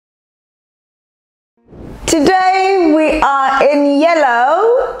Today we are in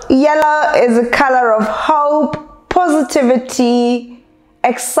yellow. Yellow is a color of hope, positivity,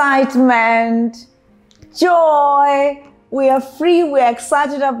 excitement, joy. We are free. We are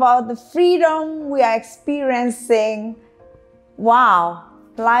excited about the freedom we are experiencing. Wow,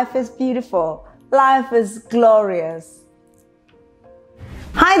 life is beautiful. Life is glorious.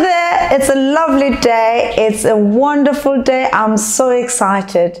 Hi there, it's a lovely day. It's a wonderful day. I'm so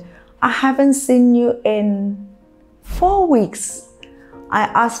excited. I haven't seen you in 4 weeks. I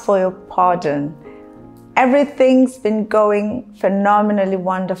ask for your pardon. Everything's been going phenomenally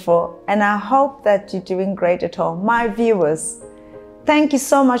wonderful, and I hope that you're doing great at home. My viewers, thank you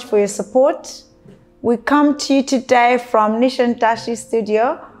so much for your support. We come to you today from Nishan Tashi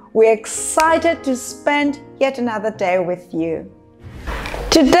Studio. We're excited to spend yet another day with you.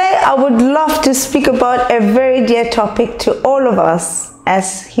 Today, I would love to speak about a very dear topic to all of us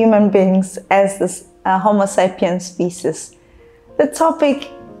as human beings, as this Homo sapiens species. The topic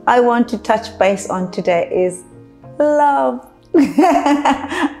I want to touch base on today is love.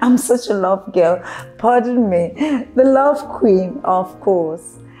 I'm such a love girl, pardon me. The love queen, of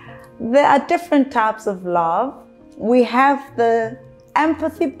course. There are different types of love. We have the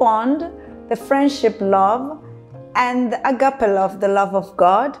empathy bond, the friendship love, and the agape love, the love of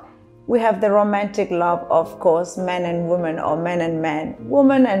God. We have the romantic love, of course, men and women, or men and men,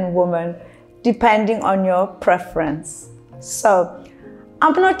 woman and woman, depending on your preference. So,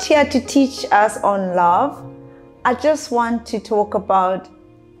 I'm not here to teach us on love. I just want to talk about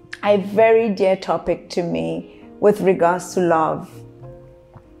a very dear topic to me with regards to love.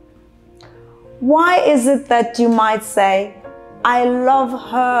 Why is it that you might say, I love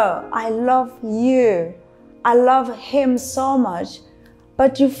her, I love you, I love him so much,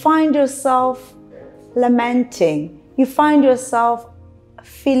 but you find yourself lamenting, you find yourself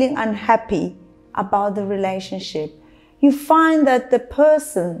feeling unhappy about the relationship. You find that the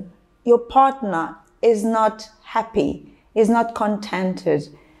person, your partner, is not happy, is not contented.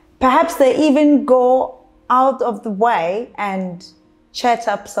 Perhaps they even go out of the way and chat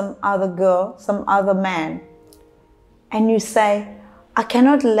up some other girl, some other man. And you say, I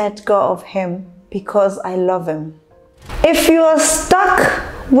cannot let go of him because I love him. If you are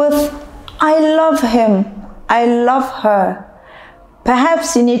stuck with, I love him, I love her,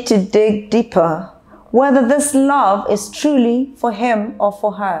 perhaps you need to dig deeper, whether this love is truly for him or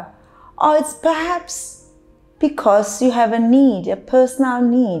for her. Or it's perhaps because you have a need, a personal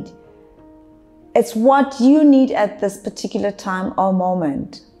need. It's what you need at this particular time or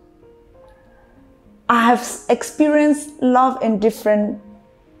moment. I have experienced love in different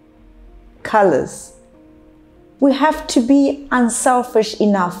colors. We have to be unselfish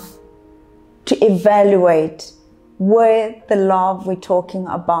enough to evaluate where the love we're talking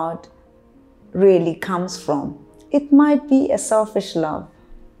about really comes from. It might be a selfish love.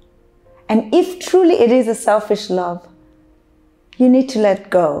 And if truly it is a selfish love, you need to let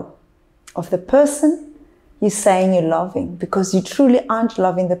go of the person you're saying you're loving, because you truly aren't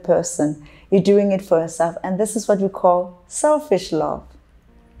loving the person. You're doing it for yourself. And this is what we call selfish love.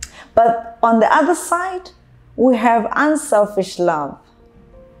 But on the other side, we have unselfish love.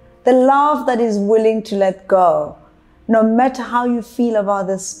 The love that is willing to let go, no matter how you feel about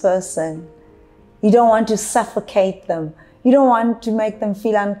this person. You don't want to suffocate them. You don't want to make them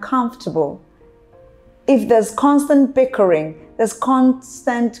feel uncomfortable. If there's constant bickering, there's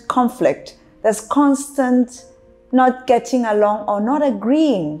constant conflict, there's constant not getting along or not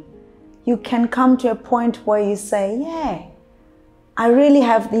agreeing, you can come to a point where you say, yeah, I really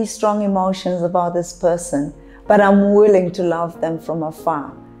have these strong emotions about this person, but I'm willing to love them from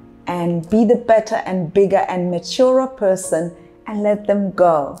afar and be the better and bigger and maturer person and let them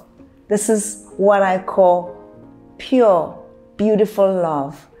go. This is what I call pure, beautiful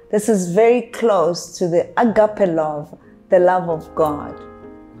love. This is very close to the agape love, the love of God.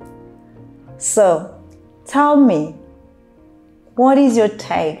 So, tell me, what is your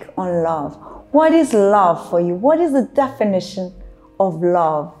take on love? What is love for you? What is the definition of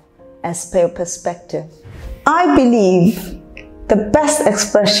love as per your perspective? I believe the best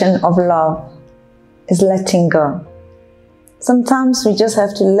expression of love is letting go. Sometimes we just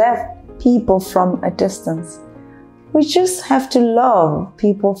have to let people from a distance. We just have to love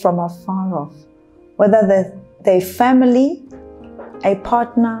people from afar off, whether they're family, a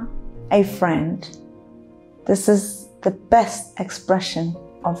partner, a friend. This is the best expression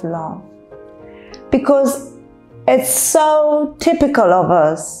of love, because it's so typical of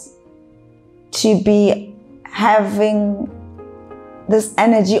us to be having this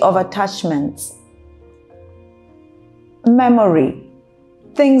energy of attachments, memory,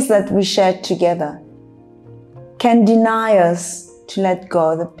 things that we shared together. can deny us to let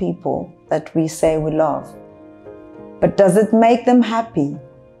go of the people that we say we love. But does it make them happy?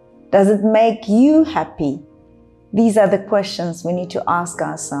 Does it make you happy? These are the questions we need to ask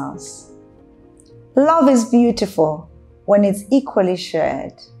ourselves. Love is beautiful when it's equally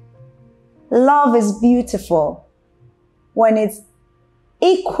shared. Love is beautiful when it's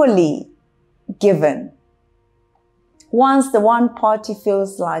equally given. Once the one party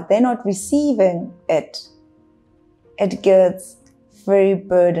feels like they're not receiving it, it gets very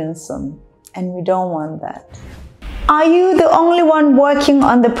burdensome, and we don't want that. Are you the only one working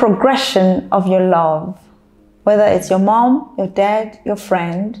on the progression of your love? Whether it's your mom, your dad, your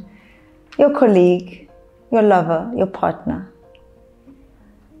friend, your colleague, your lover, your partner.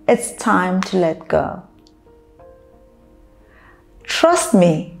 It's time to let go. Trust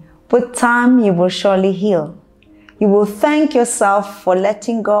me, with time you will surely heal. You will thank yourself for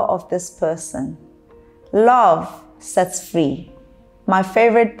letting go of this person. Love sets free. My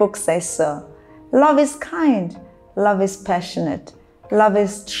favorite book says so. Love is kind. Love is passionate. Love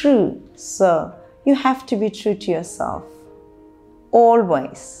is true. So you have to be true to yourself.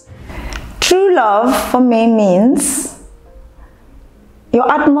 Always. True love for me means your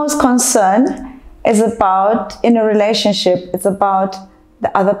utmost concern is about, in a relationship, it's about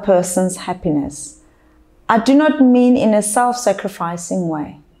the other person's happiness. I do not mean in a self-sacrificing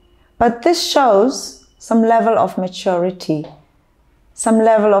way, but this shows some level of maturity, some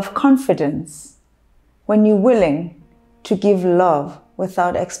level of confidence when you're willing to give love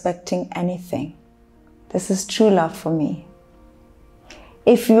without expecting anything. This is true love for me.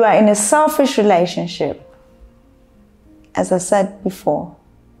 If you are in a selfish relationship, as I said before,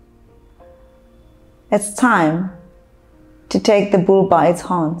 it's time to take the bull by its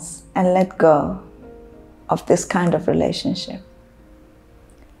horns and let go of this kind of relationship.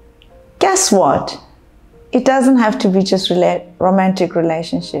 Guess what? It doesn't have to be just romantic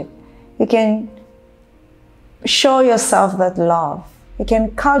relationship. You can show yourself that love. You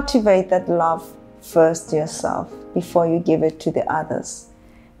can cultivate that love first yourself before you give it to the others.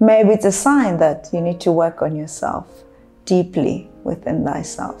 Maybe it's a sign that you need to work on yourself deeply within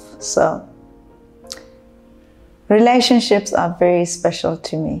thyself. So, relationships are very special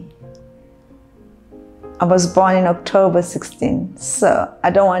to me. I was born in October 16, so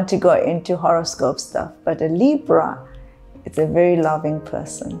I don't want to go into horoscope stuff, but a Libra is a very loving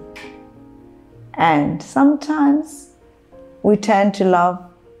person. And sometimes we tend to love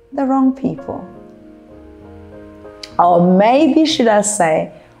the wrong people. Or maybe should I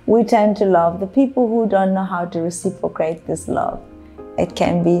say, we tend to love the people who don't know how to reciprocate this love. It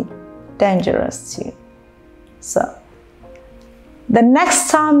can be dangerous too. So, the next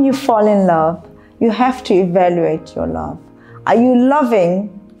time you fall in love, you have to evaluate your love. Are you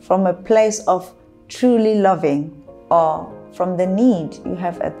loving from a place of truly loving, or from the need you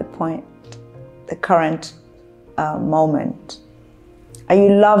have at the current moment? Are you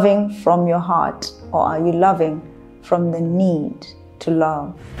loving from your heart, or are you loving from the need to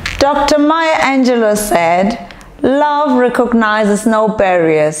love? Dr. Maya Angelou said, "Love recognizes no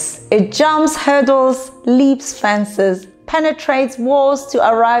barriers. It jumps hurdles, leaps fences, penetrates walls to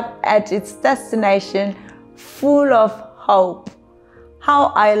arrive at its destination full of hope."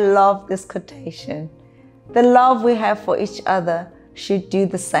 How I love this quotation. The love we have for each other should do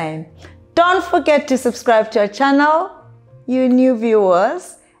the same. Don't forget to subscribe to our channel, you new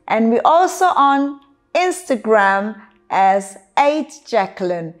viewers, and we're also on Instagram as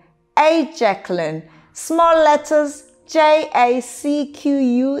 8Jacqueline. 8Jacqueline. Small letters JACQUELIN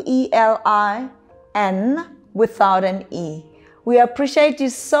without an E. We appreciate you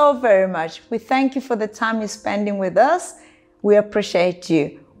so very much. We thank you for the time you're spending with us. We appreciate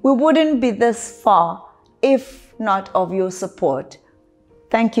you. We wouldn't be this far if not of your support.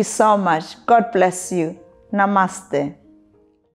 Thank you so much. God bless you. Namaste.